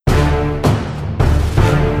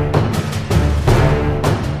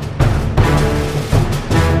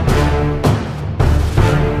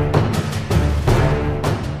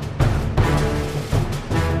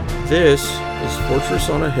This is Fortress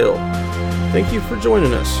on a Hill. Thank you for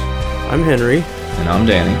joining us. I'm Henry. And I'm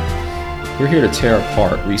Danny. We're here to tear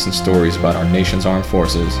apart recent stories about our nation's armed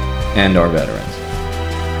forces and our veterans.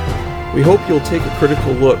 We hope you'll take a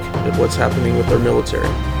critical look at what's happening with our military,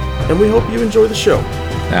 and we hope you enjoy the show.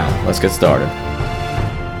 Now, let's get started.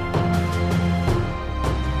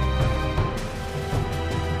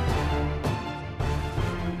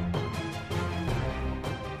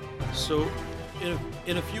 So,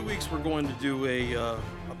 in a few weeks, we're going to do a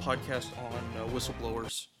podcast on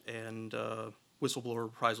whistleblowers and whistleblower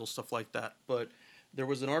reprisal, stuff like that. But there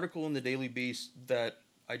was an article in the Daily Beast that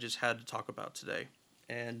I just had to talk about today.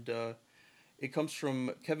 And it comes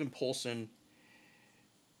from Kevin Poulsen.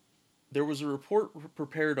 There was a report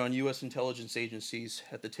prepared on U.S. intelligence agencies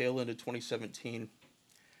at the tail end of 2017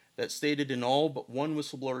 that stated in all but one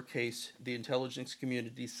whistleblower case, the intelligence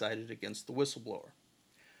community sided against the whistleblower.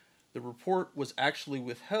 The report was actually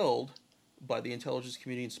withheld by the Intelligence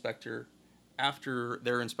Community Inspector after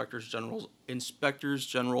their Inspectors General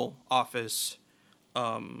office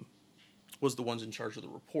was the ones in charge of the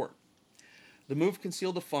report. The move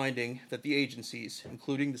concealed the finding that the agencies,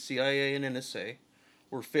 including the CIA and NSA,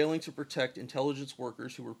 were failing to protect intelligence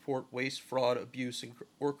workers who report waste, fraud, abuse,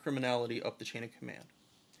 or criminality up the chain of command.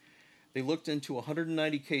 They looked into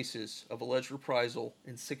 190 cases of alleged reprisal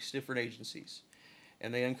in 6 different agencies,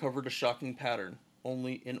 and they uncovered a shocking pattern.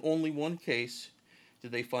 In only one case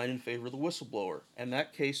did they find in favor of the whistleblower, and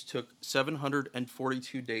that case took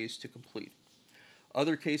 742 days to complete.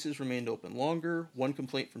 Other cases remained open longer. One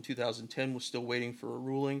complaint from 2010 was still waiting for a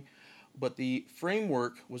ruling, but the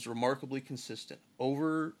framework was remarkably consistent.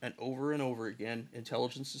 Over and over and over again,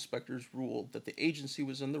 intelligence inspectors ruled that the agency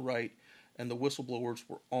was in the right and the whistleblowers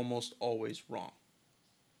were almost always wrong.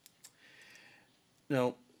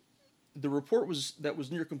 Now, the report that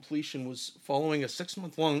was near completion was following a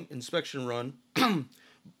 6-month-long inspection run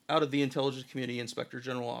out of the Intelligence Community Inspector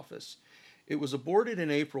General Office. It was aborted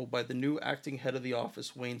in April by the new acting head of the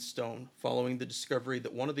office, Wayne Stone, following the discovery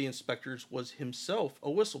that one of the inspectors was himself a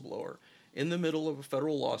whistleblower in the middle of a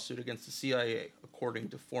federal lawsuit against the CIA, according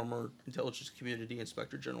to former Intelligence Community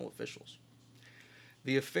Inspector General officials.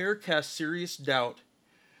 The affair cast serious doubt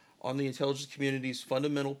on the intelligence community's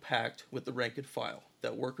fundamental pact with the rank and file,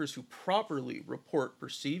 that workers who properly report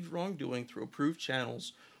perceived wrongdoing through approved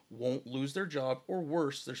channels won't lose their job or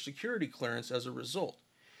worse, their security clearance as a result.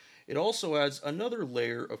 It also adds another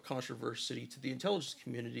layer of controversy to the Intelligence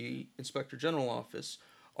Community Inspector General Office,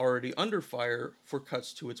 already under fire for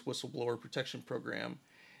cuts to its whistleblower protection program,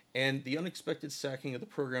 and the unexpected sacking of the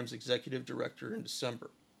program's executive director in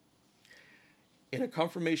December. In a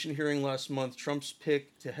confirmation hearing last month, Trump's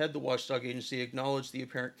pick to head the watchdog agency acknowledged the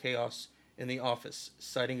apparent chaos in the office,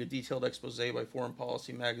 citing a detailed expose by Foreign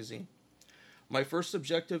Policy magazine. "My first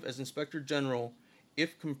objective as Inspector General,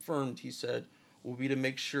 if confirmed," he said, "will be to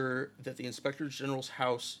make sure that the Inspector General's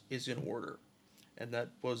house is in order." And that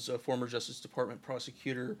was former Justice Department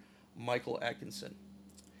prosecutor Michael Atkinson.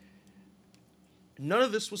 None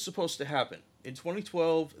of this was supposed to happen. In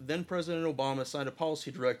 2012, then-President Obama signed a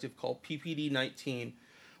policy directive called PPD-19,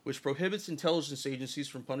 which prohibits intelligence agencies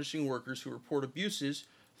from punishing workers who report abuses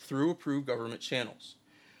through approved government channels.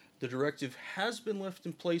 The directive has been left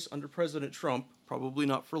in place under President Trump, probably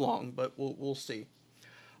not for long, but we'll see.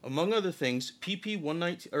 Among other things,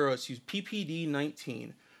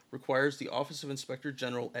 PPD-19 requires the Office of Inspector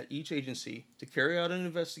General at each agency to carry out an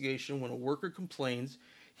investigation when a worker complains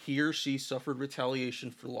he or she suffered retaliation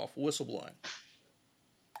for lawful whistleblowing.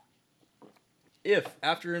 If,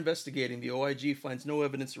 after investigating, the OIG finds no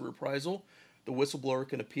evidence of reprisal, the whistleblower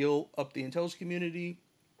can appeal up the intelligence community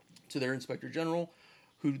to their Inspector General,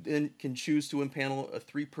 who then can choose to impanel a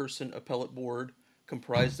 3-person appellate board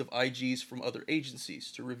comprised of IGs from other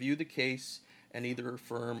agencies to review the case and either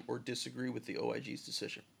affirm or disagree with the OIG's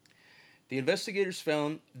decision. The investigators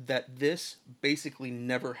found that this basically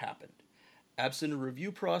never happened. Absent a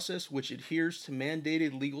review process which adheres to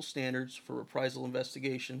mandated legal standards for reprisal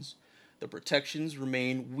investigations, the protections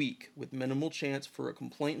remain weak, with minimal chance for a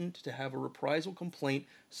complainant to have a reprisal complaint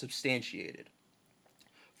substantiated.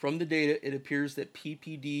 From the data, it appears that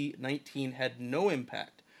PPD-19 had no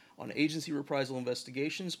impact on agency reprisal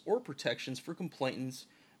investigations or protections for complainants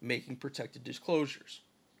making protected disclosures.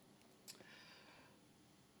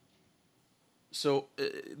 So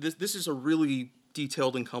this is a really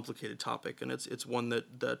detailed and complicated topic, and it's one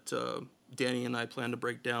that Danny and I plan to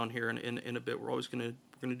break down here in a bit. We're always going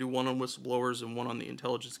to do one on whistleblowers and one on the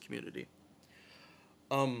intelligence community.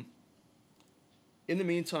 In the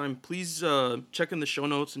meantime, please check in the show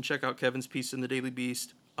notes and check out Kevin's piece in the Daily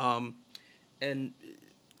Beast. And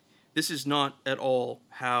This is not at all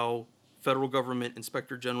how federal government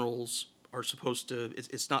inspector generals are supposed to.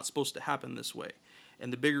 It's not supposed to happen this way.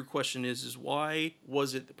 And the bigger question is why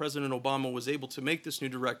was it that President Obama was able to make this new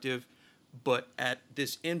directive, but at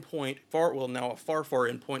this endpoint, now a far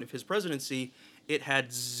endpoint of his presidency, it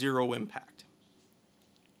had zero impact.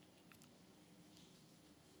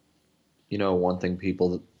 You know, one thing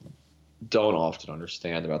people don't often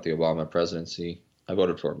understand about the Obama presidency, I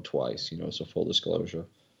voted for him twice, so full disclosure.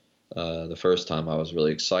 The first time I was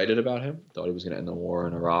really excited about him, thought he was going to end the war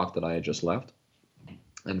in Iraq that I had just left,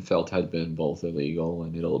 and felt had been both illegal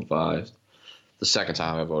and ill-advised. The second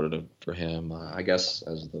time I voted for him, I guess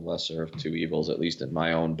as the lesser of two evils, at least in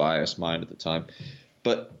my own biased mind at the time.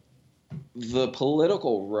 But the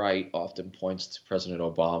political right often points to President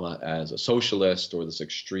Obama as a socialist or this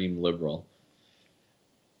extreme liberal.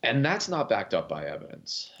 And that's not backed up by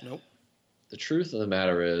evidence. Nope. The truth of the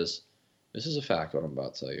matter is, this is a fact, what I'm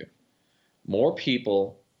about to tell you. More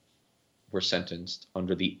people were sentenced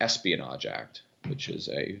under the Espionage Act, which is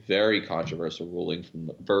a very controversial ruling from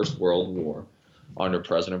the First World War under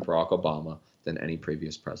President Barack Obama than any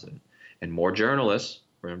previous president. And more journalists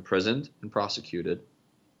were imprisoned and prosecuted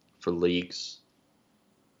for leaks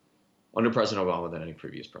under President Obama than any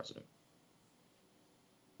previous president.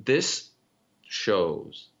 This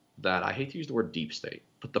shows that, I hate to use the word deep state,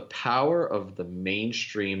 but the power of the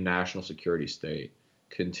mainstream national security state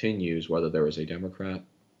continues whether there is a Democrat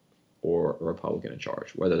or a Republican in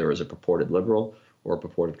charge, whether there is a purported liberal or a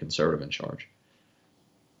purported conservative in charge.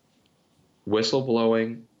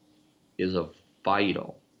 Whistleblowing is a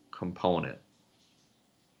vital component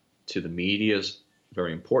to the media's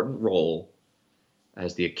very important role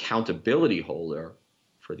as the accountability holder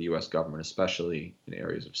for the U.S. government, especially in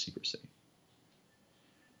areas of secrecy.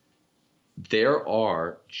 There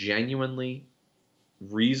are genuinely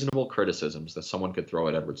reasonable criticisms that someone could throw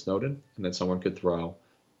at Edward Snowden and that someone could throw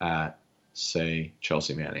at, say,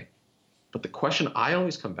 Chelsea Manning. But the question I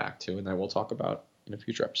always come back to, and I will talk about in a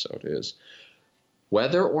future episode, is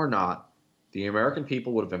whether or not the American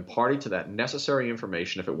people would have been party to that necessary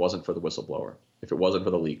information if it wasn't for the whistleblower, if it wasn't for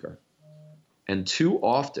the leaker. And too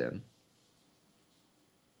often,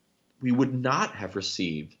 we would not have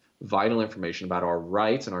received vital information about our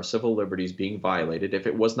rights and our civil liberties being violated if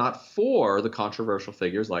it was not for the controversial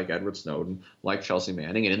figures like Edward Snowden, like Chelsea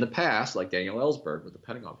Manning, and in the past, like Daniel Ellsberg with the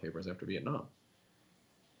Pentagon Papers after Vietnam.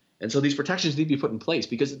 And so these protections need to be put in place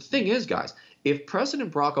because the thing is, guys, if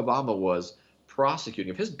President Barack Obama was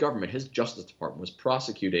prosecuting, if his government, his Justice Department was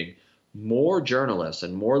prosecuting more journalists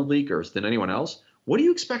and more leakers than anyone else, what do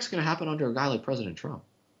you expect is going to happen under a guy like President Trump?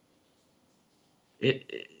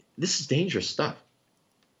 This is dangerous stuff.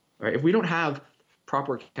 Right? If we don't have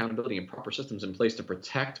proper accountability and proper systems in place to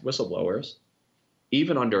protect whistleblowers,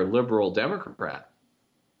 even under liberal Democrat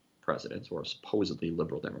presidents or supposedly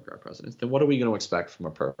liberal Democrat presidents, then what are we going to expect from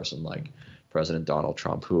a person like President Donald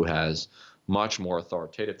Trump, who has much more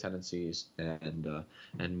authoritative tendencies and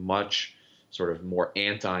much sort of more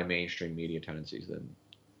anti-mainstream media tendencies than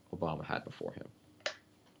Obama had before him?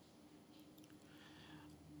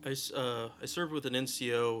 I served with an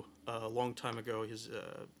NCO a long time ago. His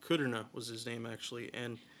Kudrna was his name, actually,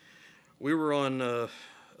 and we were on a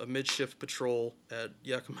mid-shift patrol at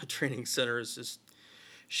Yakima Training Center. It's this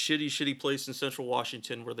shitty place in central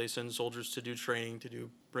Washington where they send soldiers to do training, to do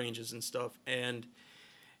ranges and stuff. And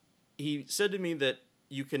he said to me that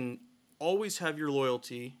you can always have your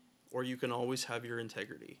loyalty or you can always have your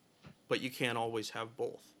integrity, but you can't always have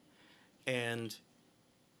both. And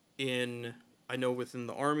I know within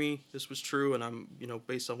the Army this was true, and I'm,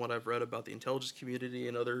 based on what I've read about the intelligence community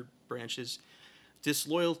and other branches,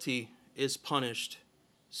 disloyalty is punished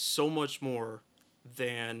so much more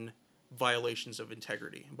than violations of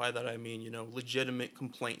integrity. By that I mean, legitimate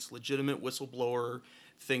complaints, legitimate whistleblower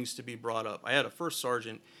things to be brought up. I had a first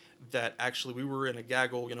sergeant that actually, we were in a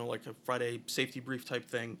gaggle, like a Friday safety brief type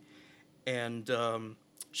thing, and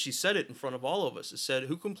she said it in front of all of us. It said,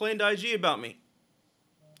 "Who complained to IG about me?"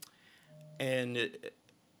 And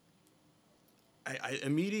I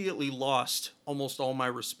immediately lost almost all my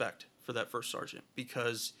respect for that first sergeant,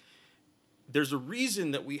 because there's a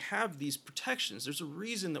reason that we have these protections. There's a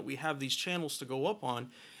reason that we have these channels to go up on.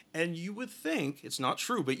 And you would think, it's not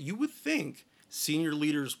true, but you would think senior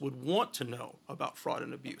leaders would want to know about fraud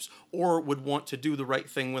and abuse or would want to do the right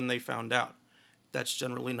thing when they found out. That's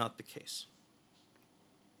generally not the case.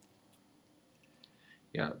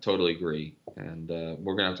 Yeah, totally agree. And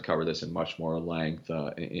we're going to have to cover this in much more length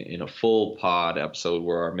in a full pod episode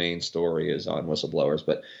where our main story is on whistleblowers.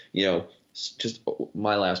 But, just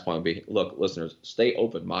my last point would be, look, listeners, stay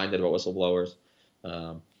open-minded about whistleblowers.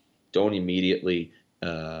 Don't immediately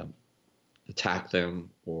attack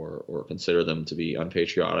them or consider them to be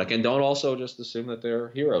unpatriotic, and don't also just assume that they're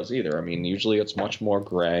heroes either. I mean, usually it's much more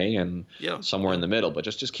gray and Yeah. somewhere in the middle, but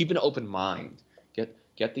just keep an open mind.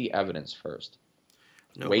 Get the evidence first.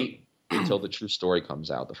 No, but Wait until the true story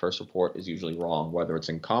comes out. The first report is usually wrong, whether it's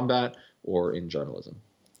in combat or in journalism.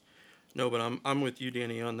 no, but I'm with you,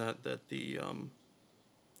 Danny, on that. That the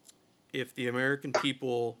if the American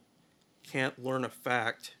people can't learn a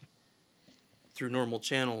fact through normal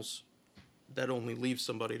channels, that only leaves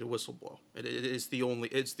somebody to whistleblow. It's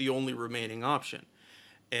the only remaining option.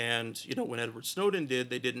 And when Edward Snowden did,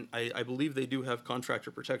 they didn't. I believe they do have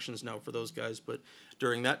contractor protections now for those guys, but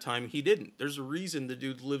during that time he didn't. There's a reason the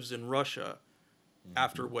dude lives in Russia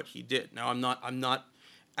after what he did. Now I'm not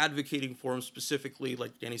advocating for him specifically.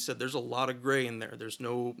 Like Danny said, there's a lot of gray in there. There's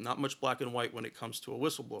not much black and white when it comes to a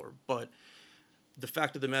whistleblower. But the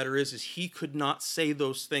fact of the matter is he could not say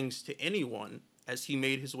those things to anyone as he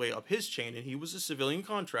made his way up his chain, and he was a civilian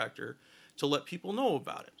contractor to let people know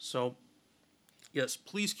about it. So yes,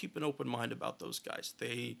 please keep an open mind about those guys.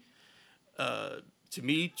 To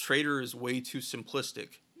me, traitor is way too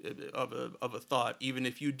simplistic of a thought, even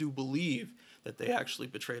if you do believe that they actually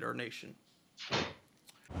betrayed our nation.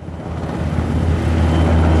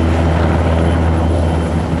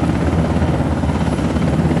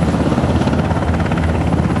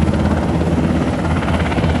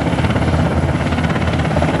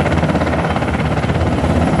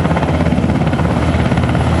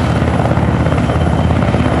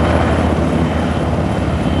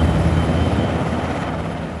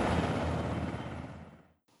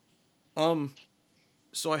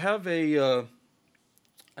 So I have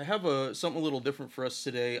something a little different for us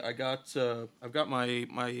today. I've got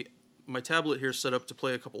my tablet here set up to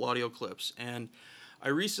play a couple audio clips, and I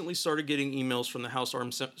recently started getting emails from the House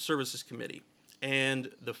Armed Services Committee.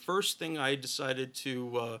 And the first thing I decided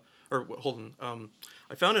to,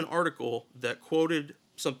 I found an article that quoted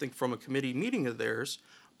something from a committee meeting of theirs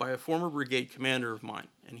by a former brigade commander of mine,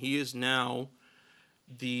 and he is now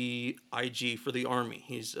the IG for the Army.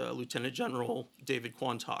 He's Lieutenant General David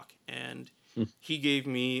Quantock, and he gave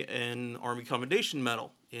me an Army Commendation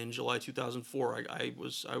Medal in July 2004. I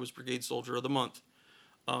was Brigade Soldier of the Month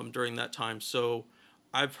during that time. So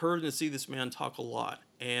I've heard and seen this man talk a lot,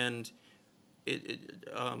 and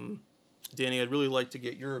Danny, I'd really like to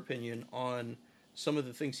get your opinion on some of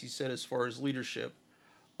the things he said as far as leadership.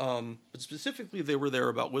 But specifically, they were there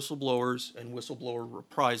about whistleblowers and whistleblower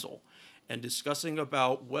reprisal, and discussing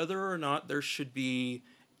about whether or not there should be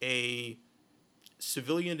a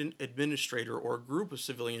civilian administrator or a group of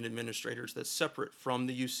civilian administrators that's separate from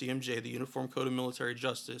the UCMJ, the Uniform Code of Military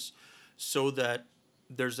Justice, so that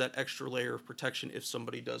there's that extra layer of protection if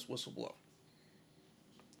somebody does whistleblow.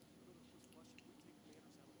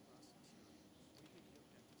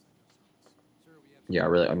 Yeah, I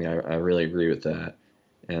really agree with that,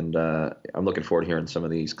 and I'm looking forward to hearing some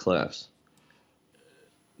of these clips.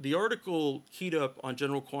 The article keyed up on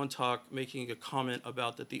General Quantock making a comment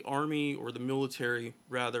about that the Army, or the military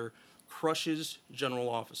rather, crushes general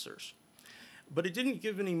officers. But it didn't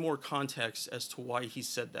give any more context as to why he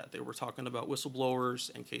said that. They were talking about whistleblowers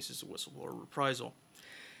and cases of whistleblower reprisal.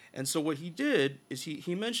 And so what he did is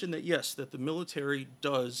he mentioned that yes, that the military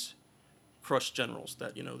does crush generals,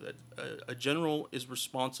 that that a general is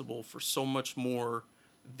responsible for so much more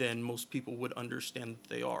than most people would understand that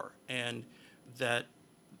they are, and that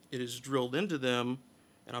it is drilled into them,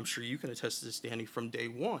 and I'm sure you can attest to this, Danny, from day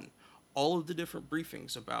one. All of the different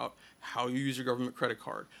briefings about how you use your government credit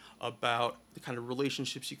card, about the kind of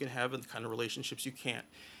relationships you can have and the kind of relationships you can't.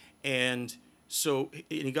 And so,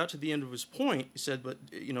 and he got to the end of his point. He said, but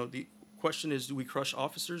the question is, do we crush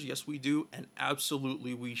officers? Yes, we do, and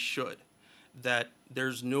absolutely we should. That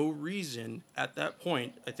there's no reason at that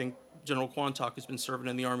point. I think General Quantock has been serving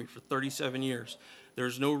in the Army for 37 years.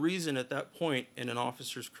 There's no reason at that point in an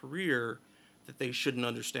officer's career that they shouldn't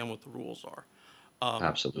understand what the rules are.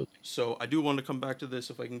 Absolutely. So I do want to come back to this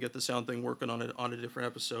if I can get the sound thing working on a different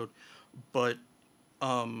episode. But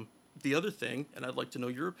the other thing, and I'd like to know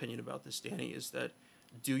your opinion about this, Danny, is that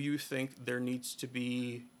do you think there needs to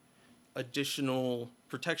be additional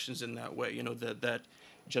protections in that way? That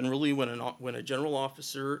generally when a general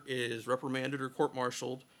officer is reprimanded or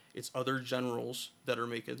court-martialed, it's other generals that are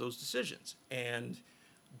making those decisions. And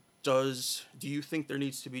do you think there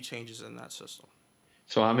needs to be changes in that system?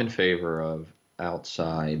 So I'm in favor of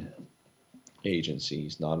outside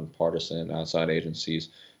agencies, nonpartisan outside agencies,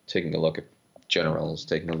 taking a look at generals,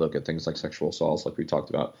 taking a look at things like sexual assaults, like we talked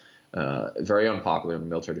about. Very unpopular in the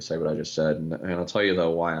military to say what I just said, and I'll tell you,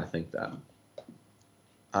 though, why I think that.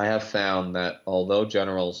 I have found that although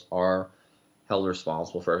generals held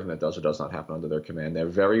responsible for everything that does or does not happen under their command. They're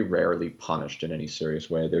very rarely punished in any serious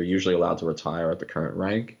way. They're usually allowed to retire at the current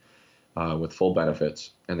rank with full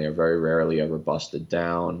benefits, and they are very rarely ever busted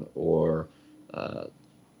down or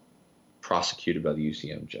prosecuted by the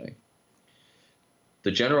UCMJ.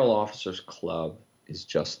 The General Officers Club is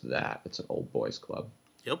just that. It's an old boys club.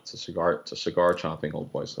 Yep. It's a cigar chomping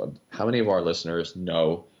old boys club. How many of our listeners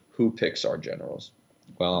know who picks our generals?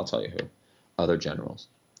 Well, I'll tell you who. Other generals.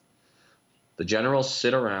 The generals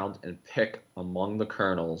sit around and pick among the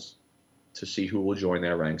colonels to see who will join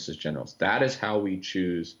their ranks as generals. That is how we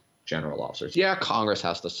choose general officers. Yeah, Congress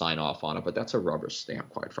has to sign off on it, but that's a rubber stamp,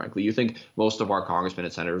 quite frankly. You think most of our congressmen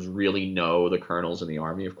and senators really know the colonels in the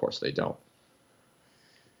Army? Of course they don't.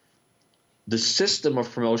 The system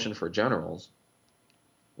of promotion for generals,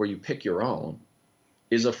 where you pick your own,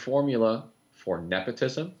 is a formula for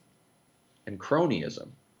nepotism and cronyism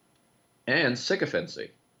and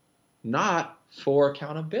sycophancy, not for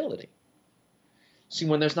accountability. See,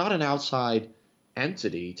 when there's not an outside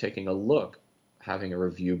entity taking a look, having a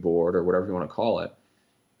review board or whatever you want to call it,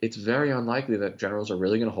 it's very unlikely that generals are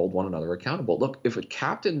really going to hold one another accountable. Look, if a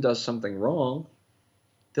captain does something wrong,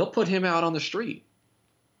 they'll put him out on the street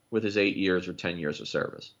with his 8 years or 10 years of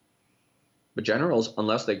service. But generals,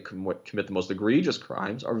 unless they commit the most egregious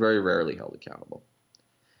crimes, are very rarely held accountable.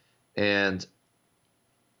 And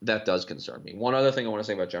that does concern me. One other thing I want to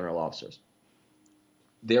say about general officers.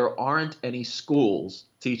 There aren't any schools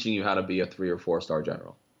teaching you how to be a 3 or 4-star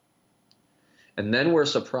general. And then we're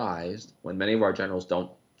surprised when many of our generals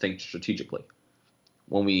don't think strategically.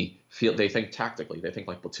 When we feel they think tactically, they think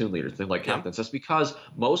like platoon leaders, they think like captains. That's because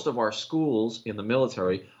most of our schools in the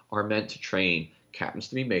military are meant to train captains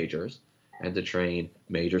to be majors and to train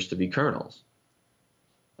majors to be colonels.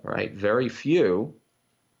 All right, very few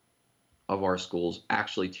of our schools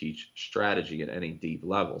actually teach strategy at any deep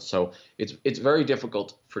level. So it's very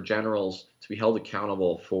difficult for generals to be held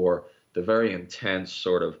accountable for the very intense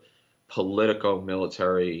sort of political,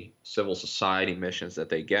 military, civil society missions that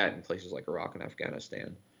they get in places like Iraq and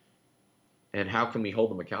Afghanistan. And how can we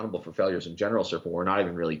hold them accountable for failures in generalship when we're not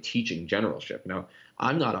even really teaching generalship? Now,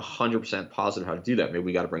 I'm not 100% positive how to do that. Maybe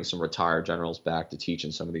we got to bring some retired generals back to teach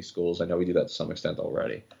in some of these schools. I know we do that to some extent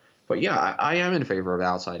already. But yeah, I am in favor of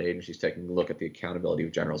outside agencies taking a look at the accountability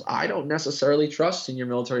of generals. I don't necessarily trust senior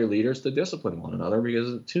military leaders to discipline one another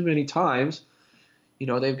because too many times,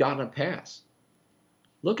 they've gotten a pass.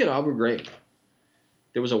 Look at Abu Ghraib.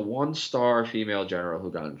 There was a 1-star female general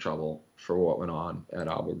who got in trouble for what went on at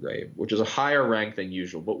Abu Ghraib, which is a higher rank than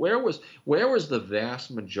usual. But where was the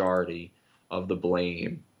vast majority of the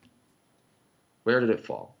blame? Where did it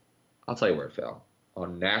fall? I'll tell you where it fell.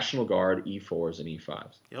 On National Guard E4s and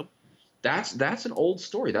E5s. Yep. That's an old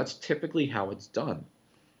story. That's typically how it's done.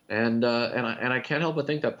 And I can't help but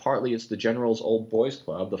think that partly it's the general's old boys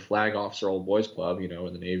club, the flag officer old boys club, in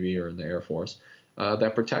the Navy or in the Air Force,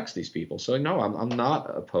 that protects these people. So no, I'm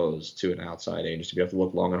not opposed to an outside agency. We have to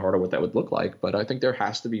look long and hard at what that would look like, but I think there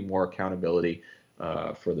has to be more accountability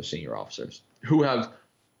for the senior officers who have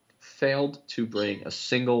failed to bring a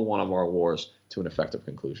single one of our wars to an effective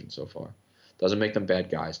conclusion so far. Doesn't make them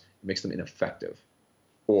bad guys. It makes them ineffective,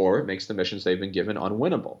 or it makes the missions they've been given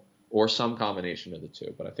unwinnable, or some combination of the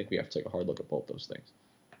two. But I think we have to take a hard look at both those things.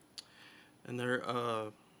 And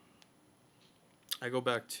I go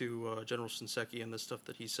back to General Shinseki and the stuff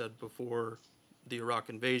that he said before the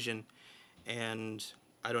Iraq invasion, and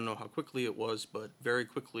I don't know how quickly it was, but very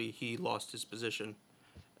quickly he lost his position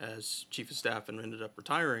as Chief of Staff and ended up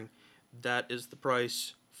retiring. That is the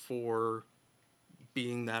price for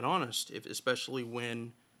being that honest, especially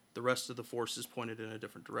when the rest of the force is pointed in a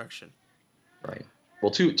different direction. Right.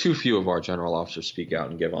 Well, too few of our general officers speak out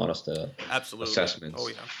and give honest assessments. Oh,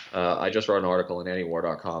 yeah. I just wrote an article in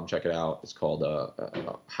antiwar.com. Check it out. It's called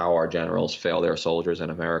How Our Generals Fail Their Soldiers in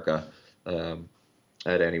America at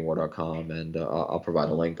antiwar.com, and I'll provide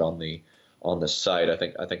a link on the site. I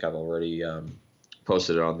think I've already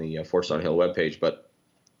posted it on the Fortress on Hill webpage,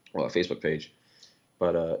 Facebook page.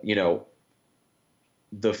 But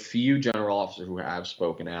the few general officers who have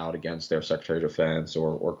spoken out against their Secretary of Defense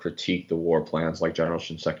or critiqued the war plans like General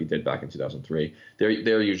Shinseki did back in 2003,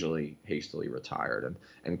 they're usually hastily retired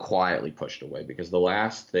and quietly pushed away, because the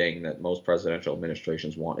last thing that most presidential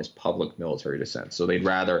administrations want is public military dissent. So they'd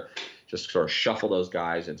rather just sort of shuffle those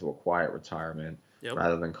guys into a quiet retirement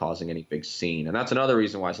rather than causing any big scene. And that's another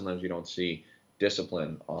reason why sometimes we don't see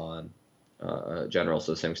discipline on generals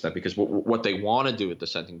to the same extent, because what they want to do with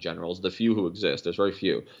dissenting generals, the few who exist, there's very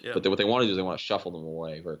few, but what they want to do is they want to shuffle them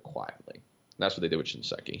away very quietly. And that's what they did with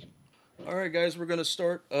Shinseki. All right, guys, we're going to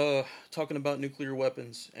start talking about nuclear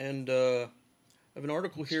weapons. And I have an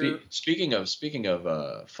article here. Speaking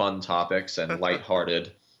of fun topics and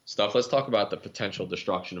lighthearted stuff, let's talk about the potential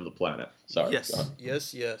destruction of the planet. Sorry. Yes,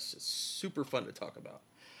 yes, yes. It's super fun to talk about.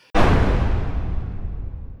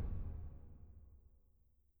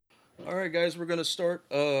 All right, guys, we're going to start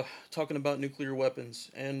talking about nuclear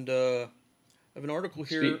weapons. And I have an article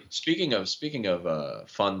here. Speaking of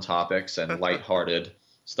fun topics and lighthearted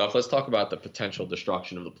stuff, let's talk about the potential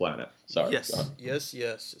destruction of the planet. Sorry. Yes, yes,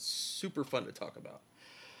 yes. It's super fun to talk about.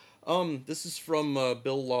 This is from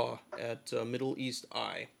Bill Law at Middle East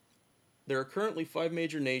Eye. There are currently 5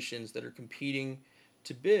 major nations that are competing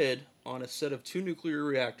to bid on a set of 2 nuclear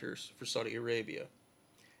reactors for Saudi Arabia.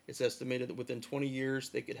 It's estimated that within 20 years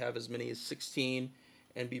they could have as many as 16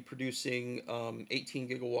 and be producing 18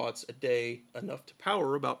 gigawatts a day, enough to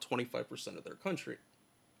power about 25% of their country.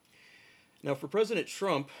 Now, for President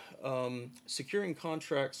Trump, securing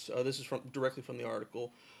contracts, this is directly from the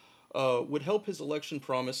article, would help his election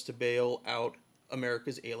promise to bail out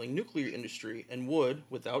America's ailing nuclear industry and would,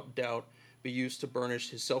 without doubt, be used to burnish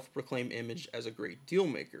his self-proclaimed image as a great deal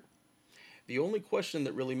maker. The only question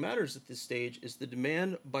that really matters at this stage is the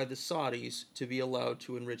demand by the Saudis to be allowed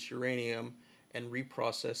to enrich uranium and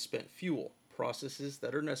reprocess spent fuel, processes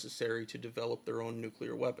that are necessary to develop their own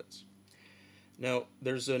nuclear weapons. Now,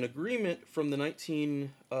 there's an agreement from the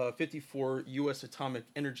 1954 U.S. Atomic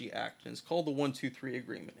Energy Act, and it's called the 123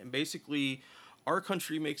 Agreement. And basically, our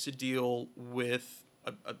country makes a deal with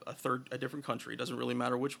a different country, doesn't really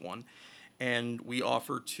matter which one, and we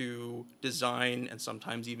offer to design and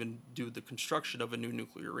sometimes even do the construction of a new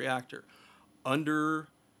nuclear reactor under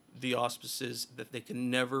the auspices that they can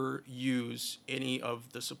never use any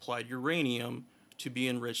of the supplied uranium to be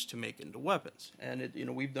enriched to make into weapons. And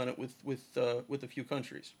we've done it with a few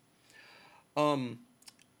countries.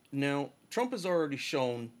 Now, Trump has already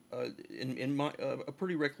shown a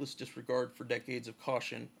pretty reckless disregard for decades of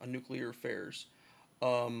caution on nuclear affairs.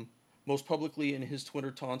 Most publicly in his Twitter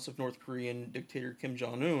taunts of North Korean dictator Kim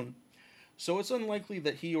Jong-un. So it's unlikely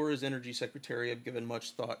that he or his energy secretary have given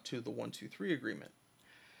much thought to the 123 agreement.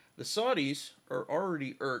 The Saudis are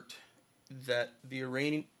already irked that the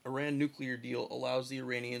Iran nuclear deal allows the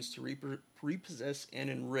Iranians to repossess and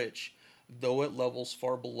enrich, though at levels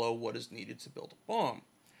far below what is needed to build a bomb.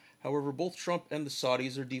 However, both Trump and the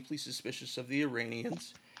Saudis are deeply suspicious of the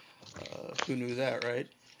Iranians. Who knew that, right?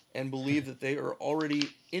 And believe that they are already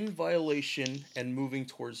in violation and moving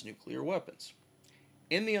towards nuclear weapons.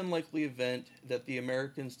 In the unlikely event that the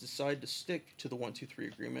Americans decide to stick to the 123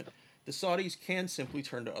 agreement, the Saudis can simply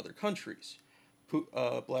turn to other countries.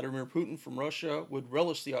 Vladimir Putin from Russia would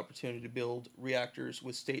relish the opportunity to build reactors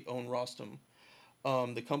with state-owned Rostom.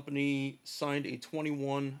 The company signed a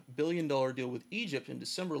 $21 billion deal with Egypt in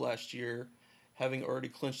December last year, having already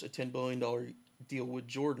clinched a $10 billion deal with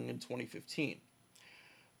Jordan in 2015.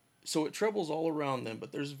 So it troubles all around them,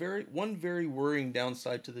 but there's one very worrying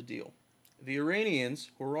downside to the deal. The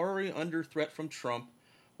Iranians, who are already under threat from Trump,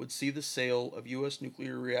 would see the sale of U.S.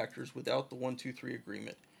 nuclear reactors without the 123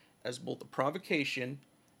 agreement as both a provocation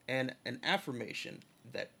and an affirmation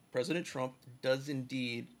that President Trump does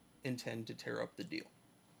indeed intend to tear up the deal.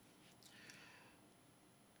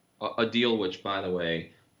 A deal which, by the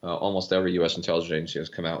way, almost every U.S. intelligence agency has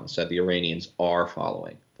come out and said the Iranians are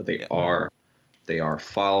following, that they are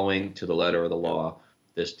following to the letter of the law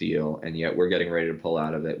this deal, and yet we're getting ready to pull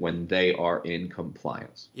out of it when they are in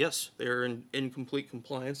compliance. Yes, they're in complete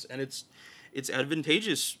compliance, and it's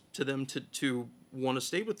advantageous to them to want to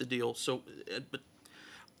stay with the deal. So, but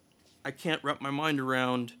I can't wrap my mind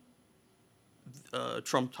around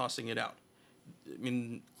Trump tossing it out. I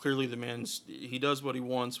mean, clearly he does what he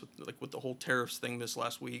wants with the whole tariffs thing this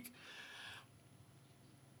last week.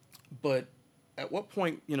 But at what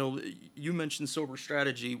point, you mentioned sober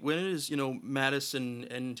strategy. When is, Mattis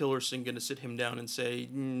and Tillerson going to sit him down and say,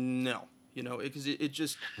 no,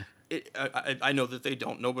 because I know that they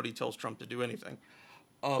don't. Nobody tells Trump to do anything.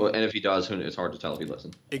 And if he does, it's hard to tell if he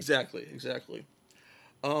listens. Exactly.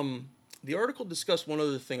 The article discussed one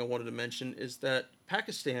other thing I wanted to mention is that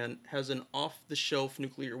Pakistan has an off-the-shelf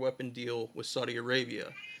nuclear weapon deal with Saudi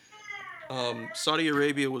Arabia. Saudi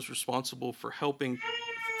Arabia was responsible for helping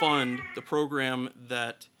fund the program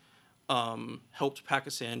that helped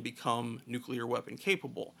Pakistan become nuclear weapon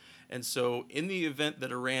capable. And so in the event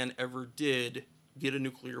that Iran ever did get a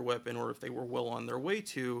nuclear weapon, or if they were well on their way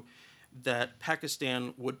to, that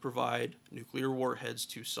Pakistan would provide nuclear warheads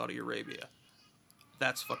to Saudi Arabia.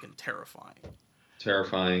 That's fucking terrifying.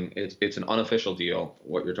 Terrifying. It's an unofficial deal,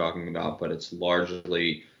 what you're talking about, but it's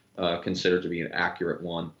largely considered to be an accurate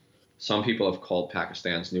one. Some people have called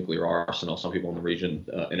Pakistan's nuclear arsenal, some people in the region,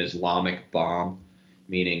 an Islamic bomb,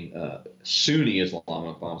 meaning Sunni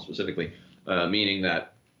Islamic bomb specifically, meaning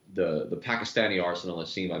that the Pakistani arsenal is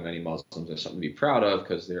seen by many Muslims as something to be proud of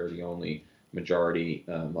because they're the only majority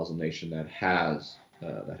Muslim nation that has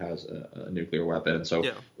a nuclear weapon. And so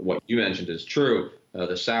Yeah. what you mentioned is true.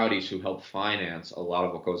 The Saudis, who help finance a lot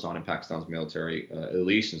of what goes on in Pakistan's military, at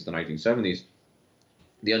least since the 1970s,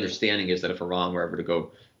 the understanding is that if Iran were ever to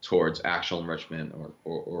go towards actual enrichment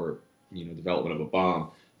or development of a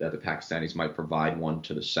bomb, that the Pakistanis might provide one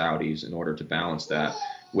to the Saudis in order to balance that.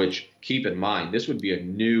 Which, keep in mind, this would be a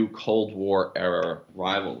new Cold War era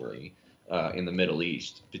rivalry in the Middle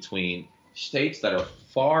East between states that are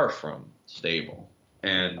far from stable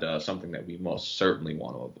and something that we most certainly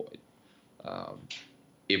want to avoid.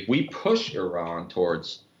 If we push Iran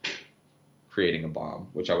towards creating a bomb,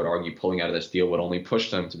 which I would argue pulling out of this deal would only push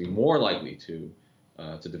them to be more likely to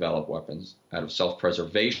develop weapons out of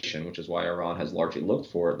self-preservation, which is why Iran has largely looked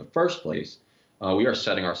for it in the first place. We are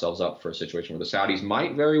setting ourselves up for a situation where the Saudis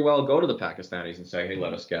might very well go to the Pakistanis and say, hey,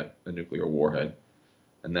 let us get a nuclear warhead.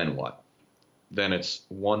 And then what? Then it's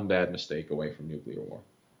one bad mistake away from nuclear war.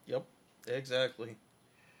 Yep, exactly.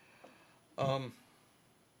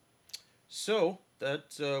 So that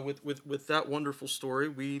with that wonderful story,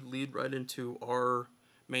 we lead right into our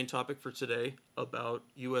main topic for today about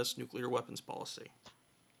U.S. nuclear weapons policy.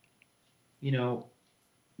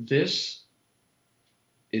 This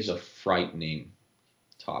is a frightening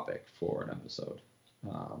topic for an episode.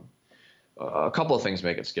 A couple of things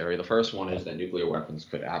make it scary. The first one is that nuclear weapons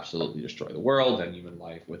could absolutely destroy the world and human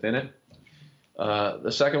life within it.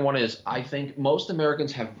 The second one is I think most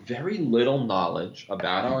Americans have very little knowledge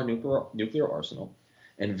about our nuclear arsenal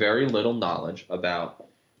and very little knowledge about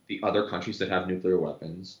the other countries that have nuclear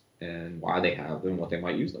weapons and why they have them and what they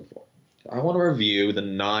might use them for. I want to review the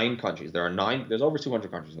 9 countries. There's over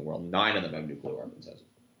 200 countries in the world. 9 of them have nuclear weapons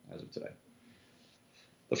as of today.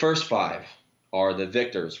 The first 5 are the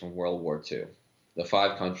victors from World War II, the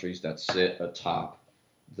 5 countries that sit atop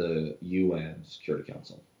the UN Security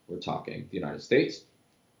Council. We're talking the United States,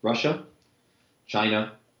 Russia,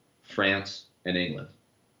 China, France, and England,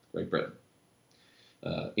 Great Britain.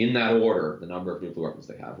 In that order, the number of nuclear weapons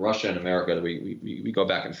they have. Russia and America, we go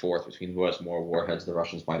back and forth between who has more warheads. The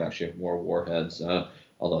Russians might actually have more warheads,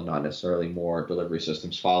 although not necessarily more delivery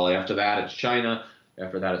systems follow. After that, it's China.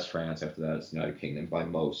 After that, it's France. After that, it's the United Kingdom by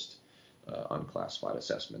most unclassified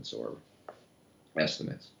assessments or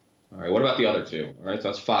estimates. All right, what about the other 2? All right, so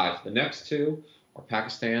that's 5. The next 2 are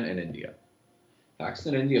Pakistan and India.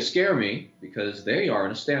 Pakistan and India scare me because they are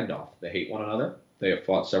in a standoff. They hate one another. They have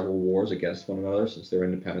fought several wars against one another since their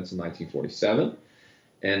independence in 1947.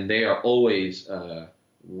 And they are always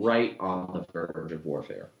right on the verge of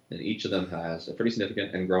warfare. And each of them has a pretty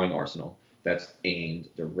significant and growing arsenal that's aimed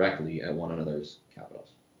directly at one another's capitals.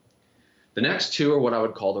 The next 2 are what I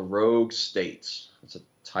would call the rogue states. That's a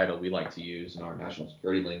title we like to use in our national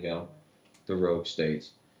security lingo, the rogue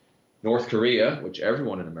states. North Korea, which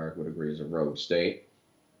everyone in America would agree is a rogue state.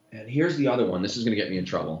 And here's the other one. This is going to get me in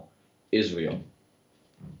trouble. Israel.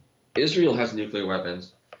 Israel has nuclear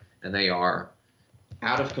weapons, and they are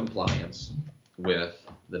out of compliance with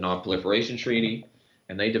the Non-Proliferation Treaty,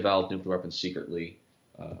 and they developed nuclear weapons secretly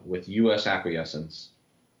with U.S. acquiescence,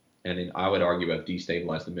 and I would argue have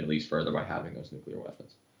destabilized the Middle East further by having those nuclear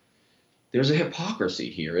weapons. There's a hypocrisy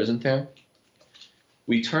here, isn't there?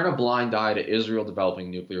 We turn a blind eye to Israel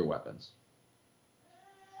developing nuclear weapons,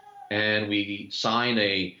 and we sign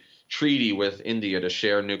a treaty with India to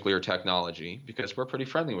share nuclear technology because we're pretty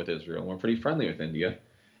friendly with Israel and we're pretty friendly with India,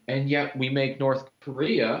 and yet we make North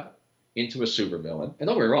Korea into a supervillain. And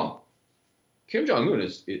don't get me wrong, Kim Jong-un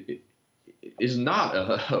is not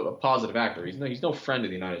a positive actor. He's no friend of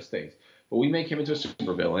the United States, but we make him into a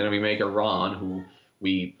supervillain, and we make Iran, who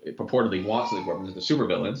we purportedly wants nuclear weapons, into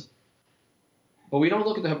supervillains. But we don't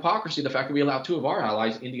look at the hypocrisy, the fact that we allow 2 of our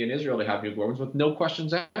allies, India and Israel, to have nuclear weapons with no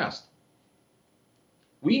questions asked.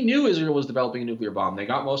 We knew Israel was developing a nuclear bomb. They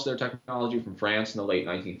got most of their technology from France in the late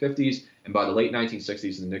 1950s, and by the late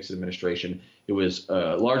 1960s in the Nixon administration, it was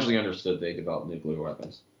largely understood they developed nuclear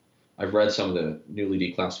weapons. I've read some of the newly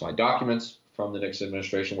declassified documents from the Nixon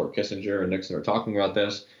administration where Kissinger and Nixon are talking about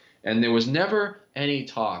this, and there was never any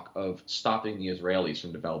talk of stopping the Israelis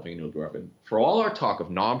from developing a nuclear weapon. For all our talk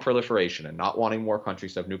of non-proliferation and not wanting more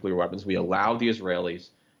countries to have nuclear weapons, we allowed the Israelis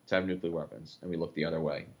to have nuclear weapons, and we looked the other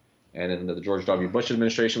way. And in the George W. Bush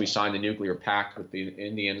administration, we signed the nuclear pact with the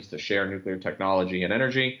Indians to share nuclear technology and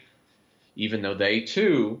energy, even though they,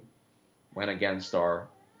 too, went against our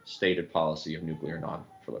stated policy of nuclear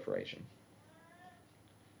non-proliferation.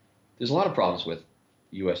 There's a lot of problems with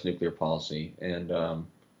U.S. nuclear policy, and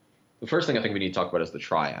the first thing I think we need to talk about is the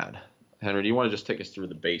triad. Henry, do you want to just take us through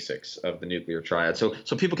the basics of the nuclear triad so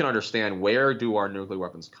people can understand where do our nuclear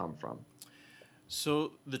weapons come from?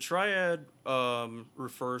 So the triad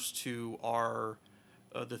refers to our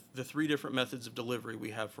the three different methods of delivery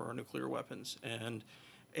we have for our nuclear weapons, and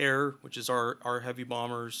air, which is our heavy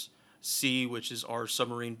bombers, sea, which is our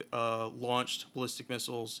submarine launched ballistic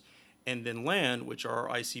missiles, and then land, which are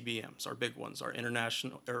our ICBMs, our big ones, our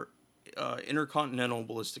intercontinental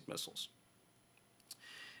ballistic missiles.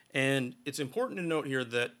 And it's important to note here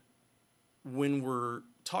that when we're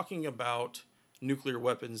talking about nuclear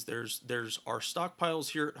weapons, there's our stockpiles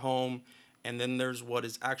here at home, and then there's what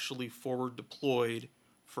is actually forward deployed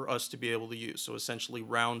for us to be able to use. So essentially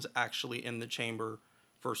rounds actually in the chamber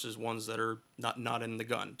versus ones that are not in the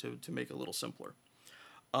gun, to make it a little simpler.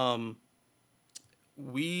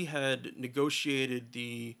 We had negotiated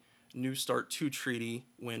the New START II treaty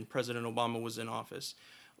when President Obama was in office.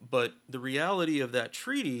 But the reality of that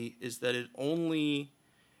treaty is that it only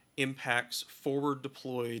impacts forward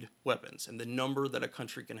deployed weapons and the number that a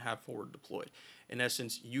country can have forward deployed. In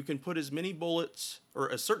essence, you can put as many bullets or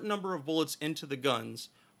a certain number of bullets into the guns,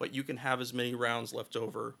 but you can have as many rounds left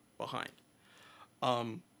over behind.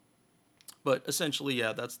 But essentially,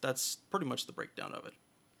 yeah, that's pretty much the breakdown of it.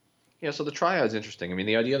 Yeah, so the triad is interesting. I mean,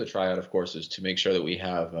 the idea of the triad, of course, is to make sure that we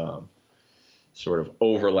have sort of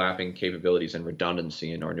overlapping capabilities and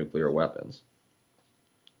redundancy in our nuclear weapons.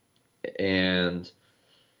 And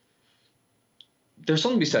there's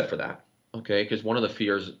something to be said for that, okay? Because one of the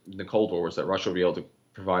fears in the Cold War was that Russia would be able to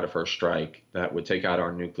provide a first strike that would take out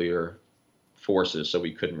our nuclear forces so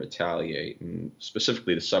we couldn't retaliate. And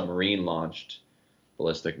specifically, the submarine-launched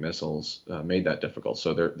ballistic missiles made that difficult.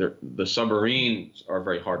 So the submarines are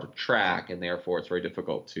very hard to track, and therefore it's very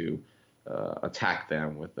difficult to attack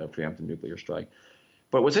them with a preemptive nuclear strike.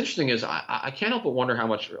 But what's interesting is I can't help but wonder how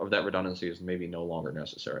much of that redundancy is maybe no longer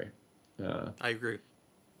necessary. I agree.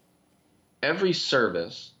 Every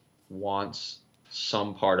service wants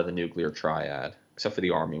some part of the nuclear triad, except for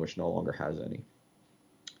the Army, which no longer has any.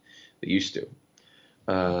 They used to.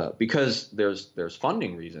 Because there's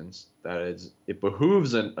funding reasons. That is, it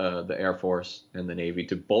behooves the Air Force and the Navy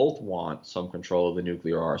to both want some control of the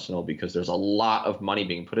nuclear arsenal because there's a lot of money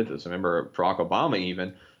being put into this. I remember Barack Obama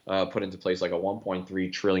even put into place like a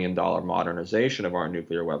 $1.3 trillion modernization of our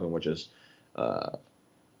nuclear weapon, which is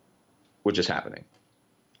happening.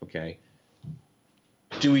 Okay.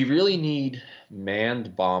 Do we really need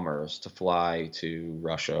manned bombers to fly to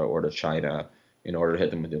Russia or to China in order to hit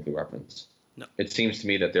them with nuclear weapons? No. It seems to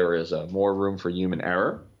me that there is more room for human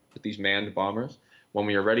error with these manned bombers when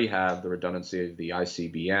we already have the redundancy of the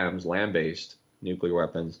ICBMs, land-based nuclear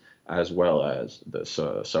weapons, as well as the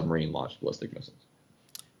submarine-launched ballistic missiles.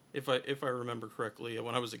 If I remember correctly,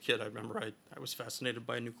 when I was a kid, I remember I was fascinated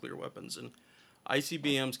by nuclear weapons, and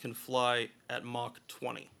ICBMs can fly at Mach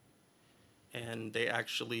 20, and they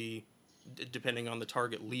actually, depending on the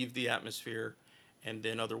target, leave the atmosphere, and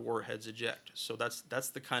then other warheads eject. So that's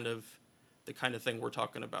the kind of thing we're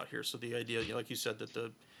talking about here. So the idea, like you said, that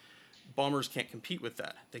the bombers can't compete with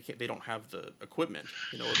that. They don't have the equipment.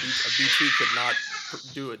 A B-2 could not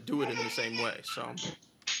do it in the same way. So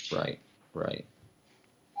Right.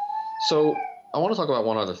 So I want to talk about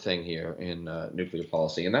one other thing here in nuclear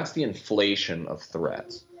policy, and that's the inflation of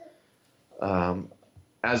threats.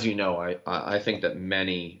 As you know, I think that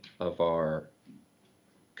many of our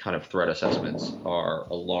kind of threat assessments are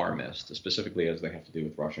alarmist, specifically as they have to do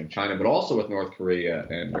with Russia and China, but also with North Korea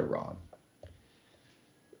and Iran.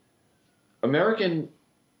 American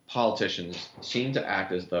politicians seem to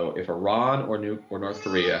act as though if Iran or North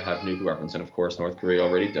Korea have nuclear weapons, and of course North Korea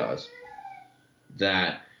already does,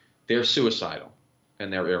 that they're suicidal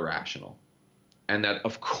and they're irrational. And that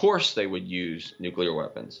of course they would use nuclear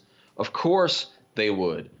weapons. Of course they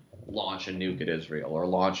would launch a nuke at Israel or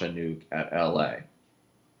launch a nuke at LA.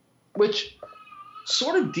 Which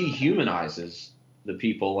sort of dehumanizes the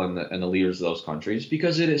people and the leaders of those countries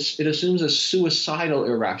because it assumes a suicidal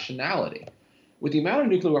irrationality. With the amount of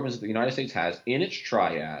nuclear weapons that the United States has in its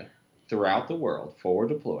triad throughout the world, forward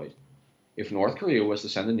deployed, if North Korea was to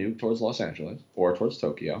send a nuke towards Los Angeles or towards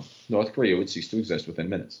Tokyo, North Korea would cease to exist within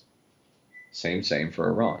minutes. Same for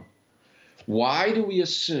Iran. Why do we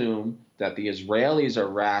assume that the Israelis are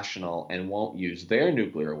rational and won't use their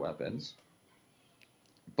nuclear weapons?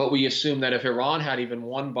 But we assume that if Iran had even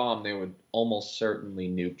one bomb, they would almost certainly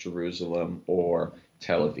nuke Jerusalem or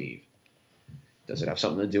Tel Aviv. Does it have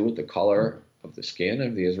something to do with the color of the skin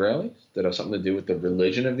of the Israelis? Does it have something to do with the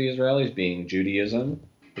religion of the Israelis being Judaism,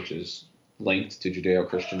 which is linked to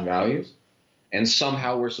Judeo-Christian values? And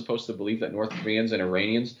somehow we're supposed to believe that North Koreans and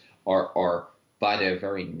Iranians are by their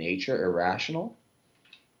very nature irrational?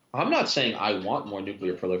 I'm not saying I want more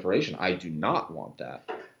nuclear proliferation. I do not want that.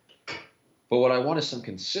 But what I want is some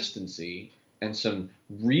consistency and some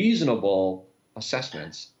reasonable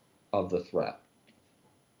assessments of the threat.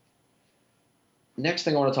 Next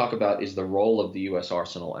thing I want to talk about is the role of the U.S.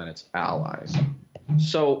 arsenal and its allies.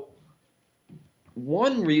 So,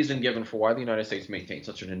 one reason given for why the United States maintains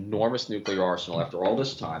such an enormous nuclear arsenal after all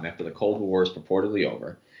this time, after the Cold War is purportedly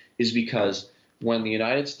over, is because when the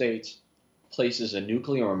United States places a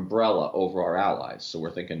nuclear umbrella over our allies, so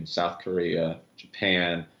we're thinking South Korea,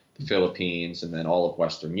 Japan, the Philippines, and then all of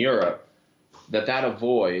Western Europe, that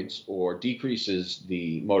avoids or decreases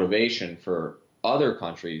the motivation for other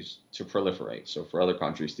countries to proliferate, so for other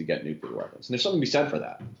countries to get nuclear weapons. And there's something to be said for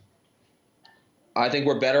that. I think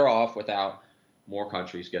we're better off without more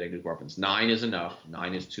countries getting nuclear weapons. 9 is enough.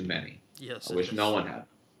 9 is too many. Yes, I wish no one had.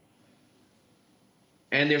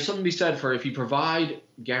 And there's something to be said for if you provide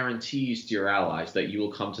guarantees to your allies that you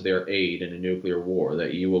will come to their aid in a nuclear war,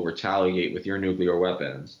 that you will retaliate with your nuclear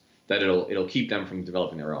weapons, that it'll keep them from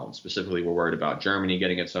developing their own. Specifically, we're worried about Germany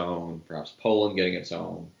getting its own, perhaps Poland getting its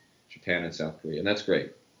own, Japan and South Korea, and that's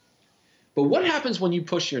great. But what happens when you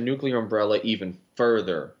push your nuclear umbrella even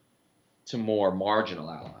further to more marginal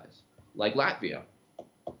allies, like Latvia?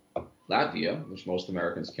 Latvia, which most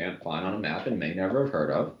Americans can't find on a map and may never have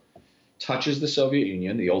heard of, touches the Soviet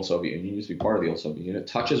Union. The old Soviet Union used to be part of the old Soviet Union. It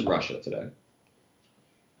touches Russia today.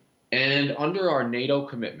 And under our NATO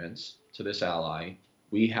commitments to this ally,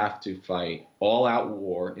 we have to fight all-out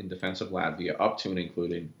war in defense of Latvia, up to and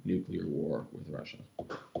including nuclear war with Russia.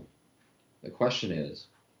 The question is,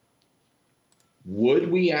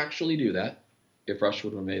 would we actually do that if Russia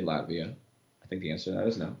would invade Latvia? I think the answer to that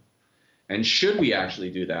is no. And should we actually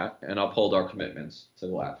do that and uphold our commitments to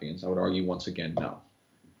the Latvians? I would argue once again, no.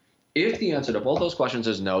 If the answer to both those questions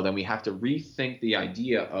is no, then we have to rethink the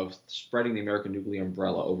idea of spreading the American nuclear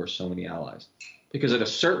umbrella over so many allies. Because at a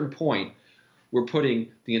certain point, we're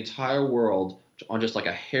putting the entire world on just like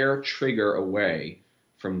a hair trigger away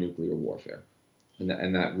from nuclear warfare.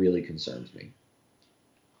 And that really concerns me.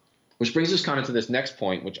 Which brings us kind of to this next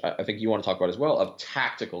point, which I think you want to talk about as well, of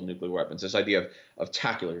tactical nuclear weapons, this idea of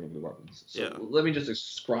tactical nuclear weapons. So Let me just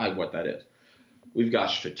describe what that is. We've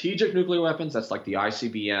got strategic nuclear weapons, that's like the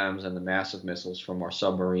ICBMs and the massive missiles from our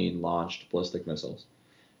submarine-launched ballistic missiles.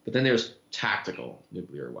 But then there's tactical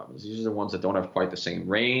nuclear weapons. These are the ones that don't have quite the same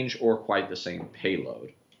range or quite the same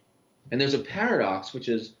payload. And there's a paradox, which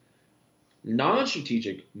is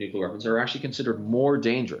non-strategic nuclear weapons are actually considered more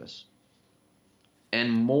dangerous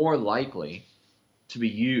and more likely to be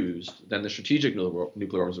used than the strategic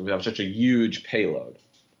nuclear weapons, which have such a huge payload.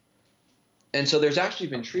 And so there's actually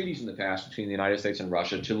been treaties in the past between the United States and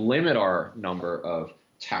Russia to limit our number of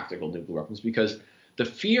tactical nuclear weapons, because the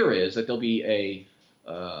fear is that there'll be a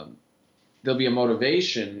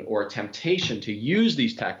motivation or a temptation to use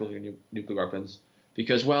these tactical nuclear weapons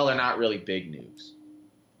because, well, they're not really big nukes.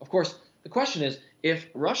 Of course, the question is, if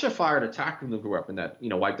Russia fired a tactical nuclear weapon that,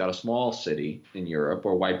 wiped out a small city in Europe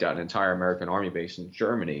or wiped out an entire American army base in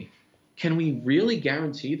Germany, can we really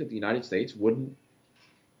guarantee that the United States wouldn't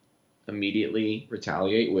immediately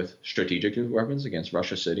retaliate with strategic nuclear weapons against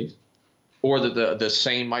Russia's cities? Or that the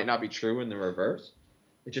same might not be true in the reverse?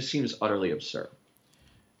 It just seems utterly absurd.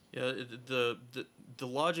 Yeah, the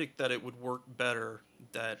logic that it would work better,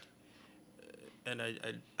 and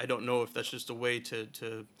I don't know if that's just a way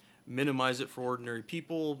to minimize it for ordinary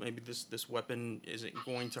people. Maybe this weapon isn't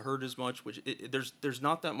going to hurt as much, which there's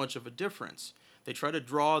not that much of a difference. They try to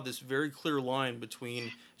draw this very clear line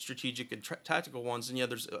between strategic and tactical ones, and yeah,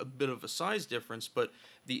 there's a bit of a size difference, but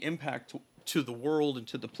the impact to the world and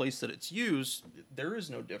to the place that it's used, there is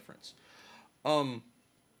no difference.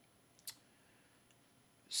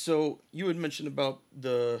 So you had mentioned about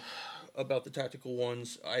the tactical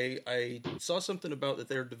ones. I saw something about that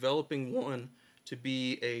they're developing one to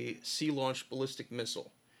be a sea-launched ballistic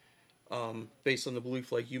missile, based on the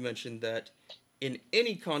belief, like you mentioned, that in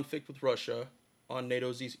any conflict with Russia on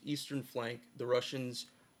NATO's eastern flank, the Russians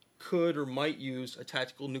could or might use a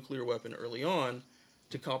tactical nuclear weapon early on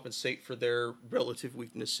to compensate for their relative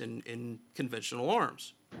weakness in conventional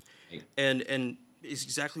arms. And it's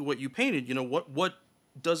exactly what you painted. What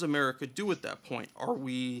does America do at that point?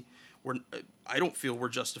 I don't feel we're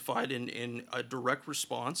justified in a direct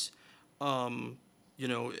response, and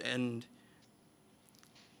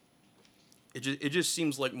it just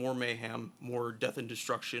seems like more mayhem, more death and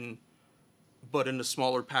destruction, but in a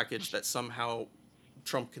smaller package that somehow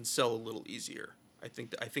Trump can sell a little easier. I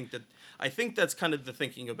think that's kind of the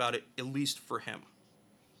thinking about it, at least for him.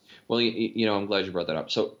 Well, I'm glad you brought that up.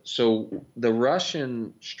 So the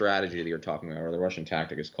Russian strategy that you're talking about, or the Russian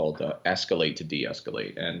tactic, is called escalate to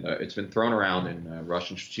de-escalate, and it's been thrown around in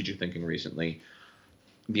Russian strategic thinking recently.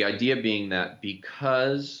 The idea being that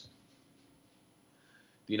because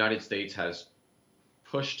the United States has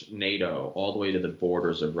pushed NATO all the way to the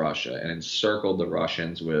borders of Russia and encircled the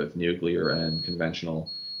Russians with nuclear and conventional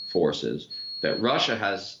forces, that Russia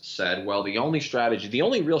has said, well, the only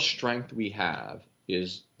real strength we have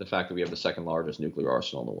is the fact that we have the second largest nuclear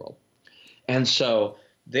arsenal in the world. And so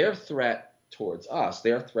their threat towards us,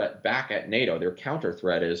 their threat back at NATO, their counter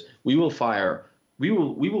threat is we will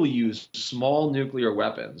use small nuclear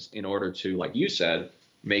weapons in order to, like you said,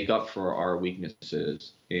 make up for our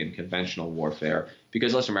weaknesses in conventional warfare.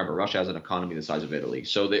 Because let's remember, Russia has an economy the size of Italy.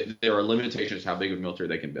 So there are limitations to how big of a military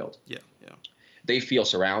they can build. Yeah. They feel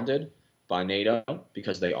surrounded by NATO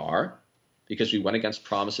because we went against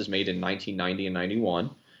promises made in 1990 and 91,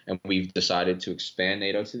 and we've decided to expand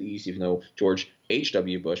NATO to the east, even though George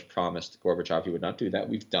H.W. Bush promised Gorbachev he would not do that.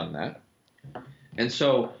 We've done that. And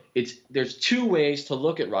so there's two ways to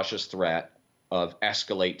look at Russia's threat of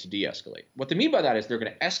escalate to de-escalate. What they mean by that is they're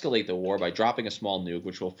going to escalate the war by dropping a small nuke,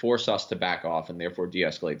 which will force us to back off and therefore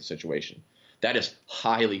de-escalate the situation. That is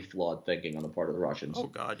highly flawed thinking on the part of the Russians. Oh,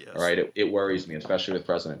 God, yes. All right, it worries me, especially with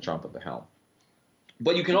President Trump at the helm.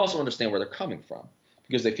 But you can also understand where they're coming from,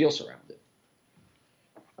 because they feel surrounded.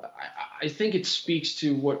 I think it speaks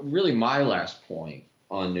to what really my last point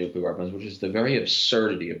on nuclear weapons, which is the very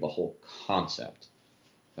absurdity of the whole concept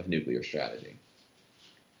of nuclear strategy.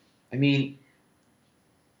 I mean,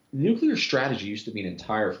 nuclear strategy used to be an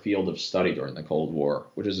entire field of study during the Cold War,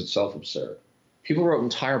 which is itself absurd. People wrote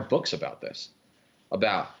entire books about this,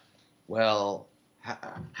 about, well,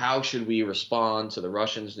 how should we respond to the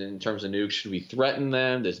Russians in terms of nukes? Should we threaten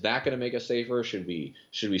them? Is that going to make us safer? Should we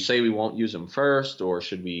say we won't use them first, or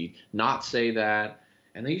should we not say that?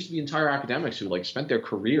 And there used to be entire academics who spent their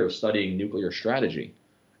career studying nuclear strategy.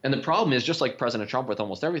 And the problem is, just like President Trump with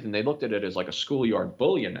almost everything, they looked at it as like a schoolyard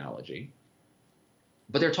bully analogy.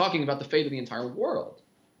 But they're talking about the fate of the entire world.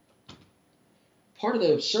 Part of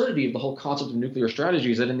the absurdity of the whole concept of nuclear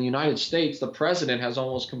strategy is that in the United States, the president has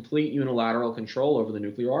almost complete unilateral control over the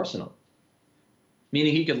nuclear arsenal,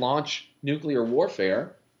 meaning he could launch nuclear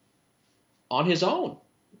warfare on his own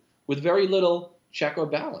with very little check or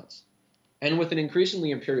balance. And with an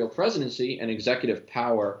increasingly imperial presidency and executive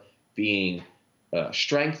power being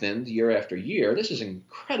strengthened year after year, this is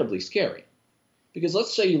incredibly scary. Because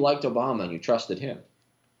let's say you liked Obama and you trusted him.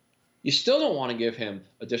 You still don't want to give him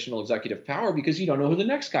additional executive power because you don't know who the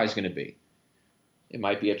next guy's going to be. It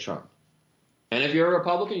might be a Trump. And if you're a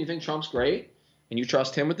Republican, you think Trump's great, and you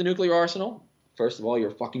trust him with the nuclear arsenal, first of all, you're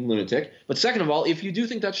a fucking lunatic. But second of all, if you do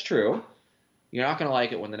think that's true, you're not going to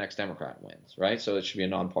like it when the next Democrat wins, right? So it should be a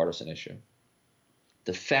nonpartisan issue.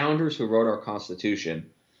 The founders who wrote our Constitution,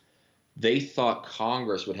 they thought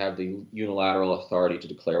Congress would have the unilateral authority to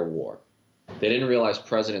declare war. They didn't realize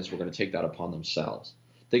presidents were going to take that upon themselves.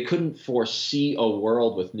 They couldn't foresee a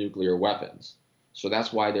world with nuclear weapons. So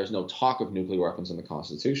that's why there's no talk of nuclear weapons in the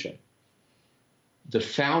Constitution. The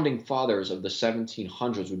founding fathers of the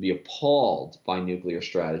 1700s would be appalled by nuclear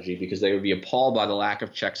strategy because they would be appalled by the lack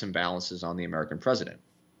of checks and balances on the American president.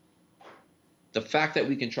 The fact that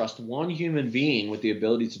we can trust one human being with the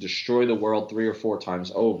ability to destroy the world 3 or 4 times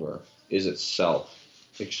over is itself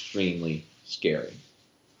extremely scary.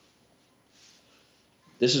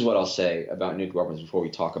 This is what I'll say about nuclear weapons before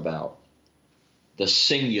we talk about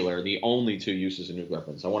the only 2 uses of nuclear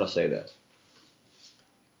weapons. I want to say this.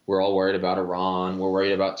 We're all worried about Iran. We're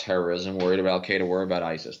worried about terrorism. We're worried about Al-Qaeda. We're worried about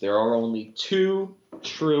ISIS. There are only 2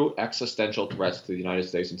 true existential threats to the United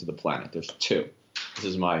States and to the planet. There's 2. This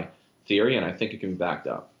is my theory, and I think it can be backed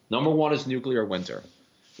up. Number 1 is nuclear winter,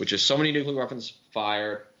 which is so many nuclear weapons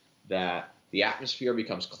fired that the atmosphere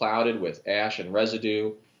becomes clouded with ash and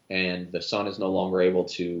residue, and the sun is no longer able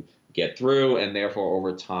to get through, and therefore,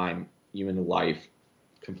 over time, human life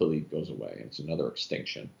completely goes away. It's another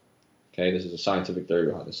extinction. Okay, this is a scientific theory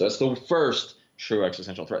behind this. So that's the first true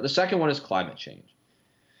existential threat. The second one is climate change.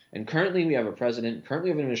 And currently we have an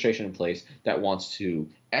administration in place that wants to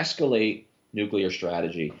escalate nuclear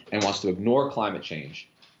strategy and wants to ignore climate change,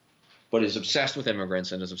 but is obsessed with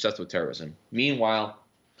immigrants and is obsessed with terrorism. Meanwhile,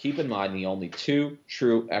 keep in mind the only 2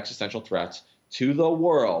 true existential threats to the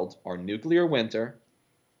world are nuclear winter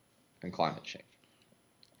and climate change.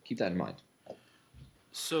 Keep that in mind.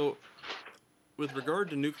 So, with regard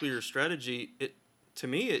to nuclear strategy, to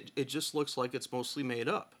me it just looks like it's mostly made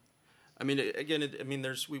up. I mean,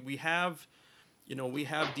 we have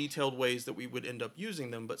detailed ways that we would end up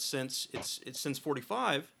using them, but since it's since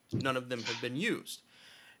 45, none of them have been used.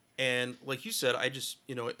 And like you said, I just,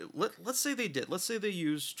 let's say they did. Let's say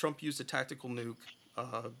Trump used a tactical nuke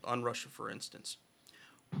on Russia, for instance.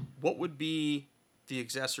 What would be the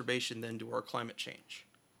exacerbation then to our climate change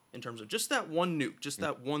in terms of just that one nuke, just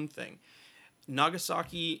that one thing?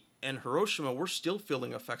 Nagasaki and Hiroshima, we're still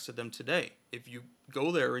feeling effects of them today. If you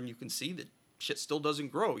go there and you can see that shit still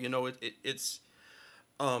doesn't grow, it's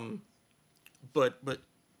but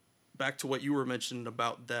back to what you were mentioning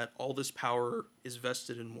about that all this power is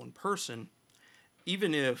vested in one person.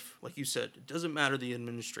 Even if, like you said, it doesn't matter the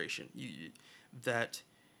administration, that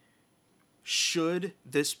should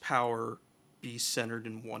this power be centered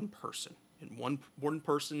in one person, and one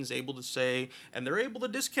person is able to say, and they're able to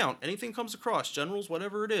discount anything comes across, generals,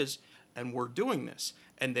 whatever it is, and we're doing this,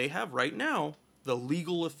 and they have right now the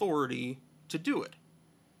legal authority to do it.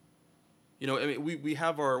 We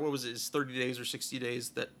have our, what was it, 30 days or 60 days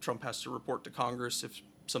that Trump has to report to Congress if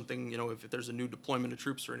something, if there's a new deployment of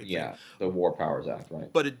troops or anything. Yeah, the War Powers Act,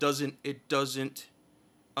 right? But it doesn't,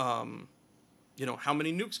 how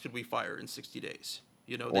many nukes could we fire in 60 days?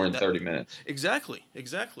 Or in 30 minutes. Exactly.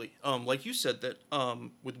 Like you said, that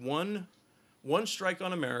with one strike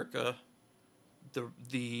on America,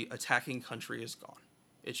 the attacking country is gone.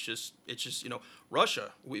 It's just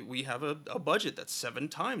Russia. We have a budget that's 7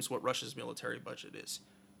 times what Russia's military budget is.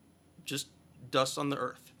 Just dust on the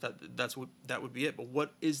earth. That would be it. But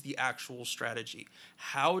what is the actual strategy?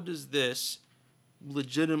 How does this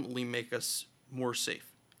legitimately make us more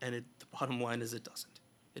safe? And the bottom line is it doesn't.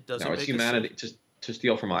 It doesn't. No, it's humanity. Just to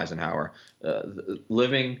steal from Eisenhower,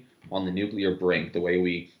 living on the nuclear brink, the way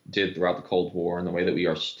we did throughout the Cold War, and the way that we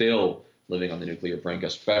are still living on the nuclear brink,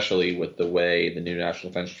 especially with the way the new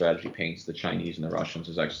national defense strategy paints the Chinese and the Russians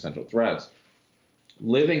as existential threats.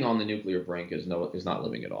 Living on the nuclear brink is not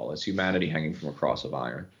living at all. It's humanity hanging from a cross of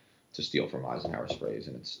iron, to steal from Eisenhower's phrase,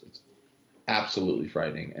 and it's absolutely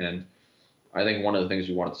frightening. And I think one of the things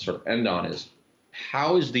we wanted to sort of end on is,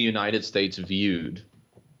 how is the United States viewed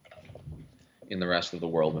in the rest of the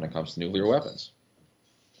world when it comes to nuclear weapons?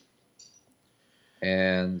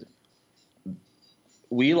 And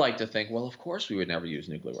we like to think, well, of course we would never use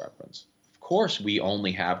nuclear weapons. Of course we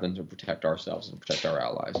only have them to protect ourselves and protect our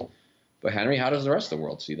allies. But Henry, how does the rest of the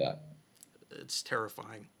world see that? It's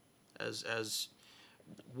terrifying, as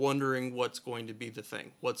wondering what's going to be the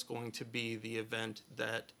thing, what's going to be the event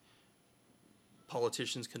that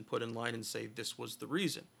politicians can put in line and say this was the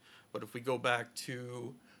reason. But if we go back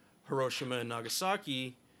to Hiroshima and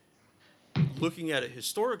Nagasaki, looking at it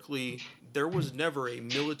historically, there was never a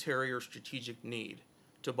military or strategic need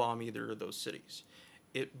to bomb either of those cities.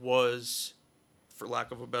 It was, for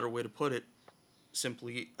lack of a better way to put it,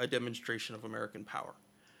 simply a demonstration of American power.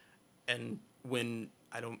 And when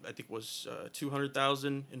I think it was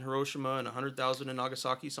 200,000 in Hiroshima and 100,000 in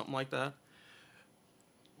Nagasaki, something like that.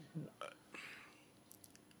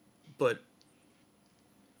 But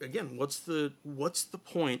again, what's the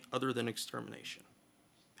point other than extermination?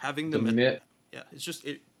 Having them. The myth. Yeah, it's just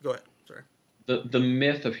it. Go ahead. Sorry. The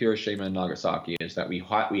myth of Hiroshima and Nagasaki is that we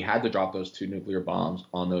had to drop those 2 nuclear bombs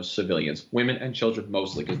on those civilians, women and children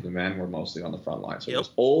mostly, because the men were mostly on the front line. So it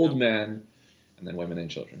was old men, and then women and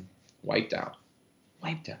children wiped out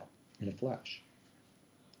in a flash.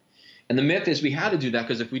 And the myth is we had to do that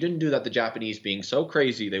because if we didn't do that, the Japanese, being so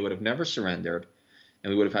crazy, they would have never surrendered,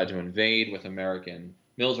 and we would have had to invade with American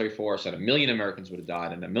military force, and 1 million Americans would have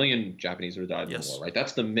died, and 1 million Japanese would have died in the war. Right?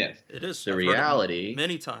 That's the myth. It is. The reality.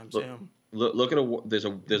 Many times. Look at there's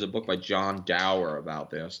a book by John Dower about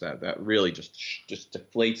this that really just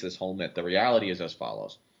deflates this whole myth. The reality is as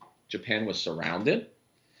follows: Japan was surrounded.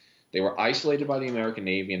 They were isolated by the American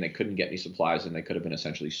Navy, and they couldn't get any supplies, and they could have been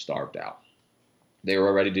essentially starved out. They were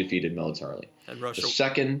already defeated militarily. And Russia.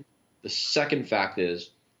 The second fact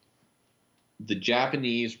is the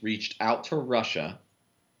Japanese reached out to Russia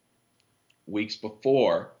weeks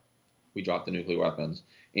before we dropped the nuclear weapons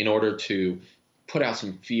in order to put out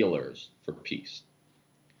some feelers for peace.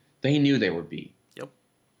 They knew they were beat. Yep.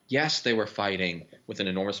 Yes, they were fighting with an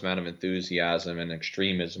enormous amount of enthusiasm and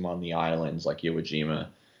extremism on the islands like Iwo Jima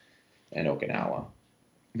and Okinawa.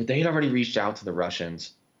 But they had already reached out to the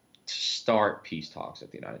Russians to start peace talks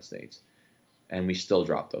with the United States. And we still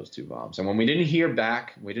dropped those 2 bombs. And when we didn't hear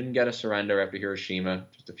back, we didn't get a surrender after Hiroshima,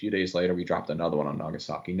 just a few days later, we dropped another one on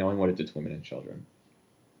Nagasaki, knowing what it did to women and children.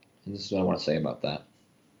 And this is what I want to say about that.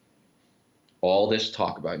 All this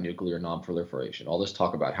talk about nuclear nonproliferation, all this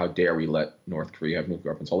talk about how dare we let North Korea have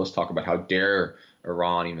nuclear weapons, all this talk about how dare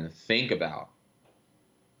Iran even think about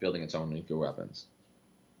building its own nuclear weapons.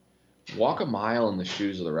 Walk a mile in the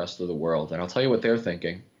shoes of the rest of the world, and I'll tell you what they're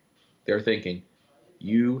thinking. They're thinking,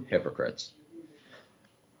 you hypocrites.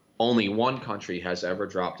 only one country has ever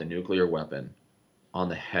dropped a nuclear weapon on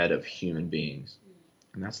the head of human beings,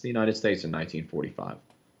 and that's the United States in 1945.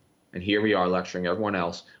 And here we are lecturing everyone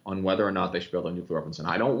else on whether or not they should build their nuclear weapons. And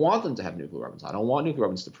I don't want them to have nuclear weapons. I don't want nuclear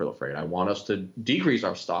weapons to proliferate. I want us to decrease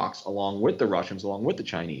our stocks along with the Russians, along with the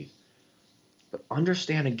Chinese. But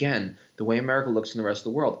understand, again, the way America looks in the rest of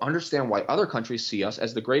the world. Understand why other countries see us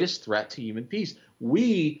as the greatest threat to human peace.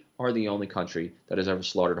 We are the only country that has ever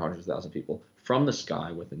slaughtered hundreds of thousands of people from the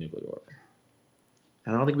sky with a nuclear weapon.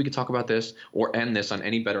 And I don't think we could talk about this or end this on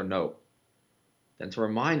any better note than to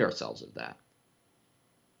remind ourselves of that.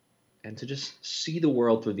 And to just see the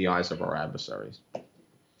world through the eyes of our adversaries.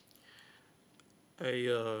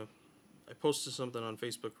 I posted something on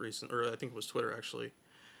Facebook recently, or I think it was Twitter actually,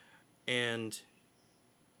 and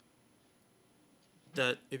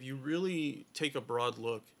that if you really take a broad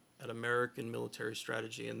look at American military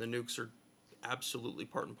strategy, and the nukes are absolutely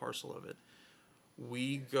part and parcel of it,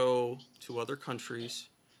 we go to other countries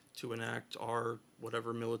to enact our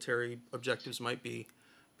whatever military objectives might be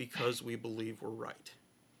because we believe we're right.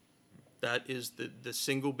 That is the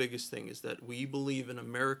single biggest thing, is that we believe in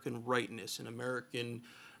American rightness and American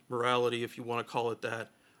morality, if you want to call it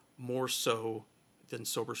that, more so than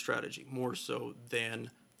sober strategy, more so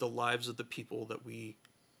than the lives of the people that we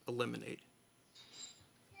eliminate.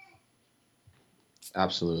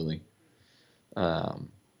 Absolutely.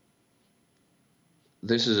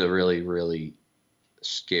 This is a really, really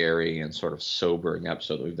scary and sort of sobering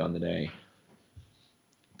episode that we've done today.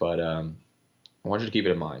 But I want you to keep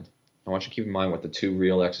it in mind. I want you to keep in mind what the two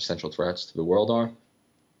real existential threats to the world are.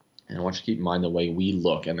 And I want you to keep in mind the way we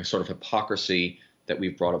look and the sort of hypocrisy that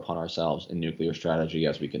we've brought upon ourselves in nuclear strategy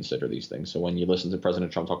as we consider these things. So when you listen to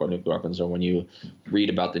President Trump talk about nuclear weapons, or when you read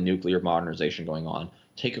about the nuclear modernization going on,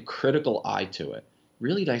 take a critical eye to it.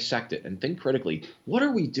 Really dissect it and think critically. What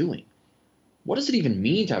are we doing? What does it even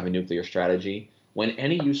mean to have a nuclear strategy when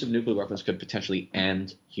any use of nuclear weapons could potentially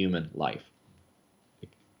end human life?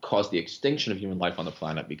 Cause the extinction of human life on the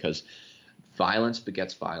planet, because violence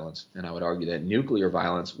begets violence. And I would argue that nuclear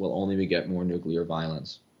violence will only beget more nuclear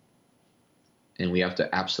violence. And we have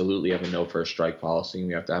to absolutely have a no first strike policy. And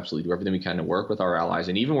we have to absolutely do everything we can to work with our allies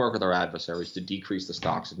and even work with our adversaries to decrease the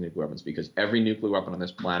stocks of nuclear weapons, because every nuclear weapon on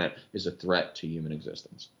this planet is a threat to human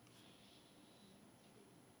existence.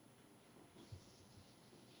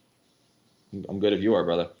 I'm good if you are,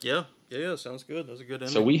 brother. Yeah, sounds good. That's a good ending.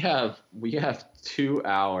 So we have 2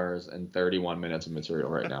 hours and 31 minutes of material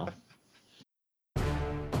right now.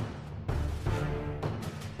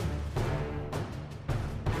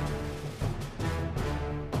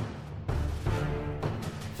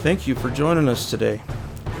 Thank you for joining us today.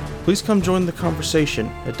 Please come join the conversation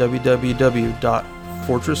at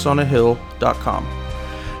www.fortressonahill.com.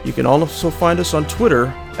 You can also find us on Twitter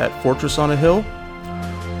at Fortress on a Hill,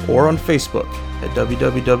 or on Facebook at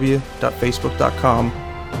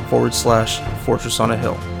www.facebook.com/Fortress on a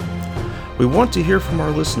Hill. We want to hear from our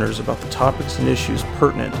listeners about the topics and issues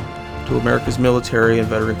pertinent to America's military and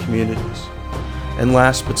veteran communities. And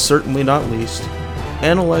last but certainly not least,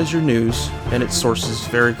 analyze your news and its sources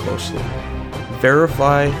very closely.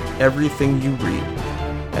 Verify everything you read.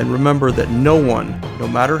 And remember that no one, no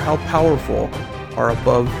matter how powerful, are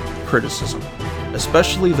above criticism,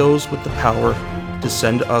 especially those with the power to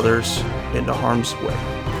send others into harm's way.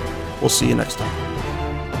 We'll see you next time.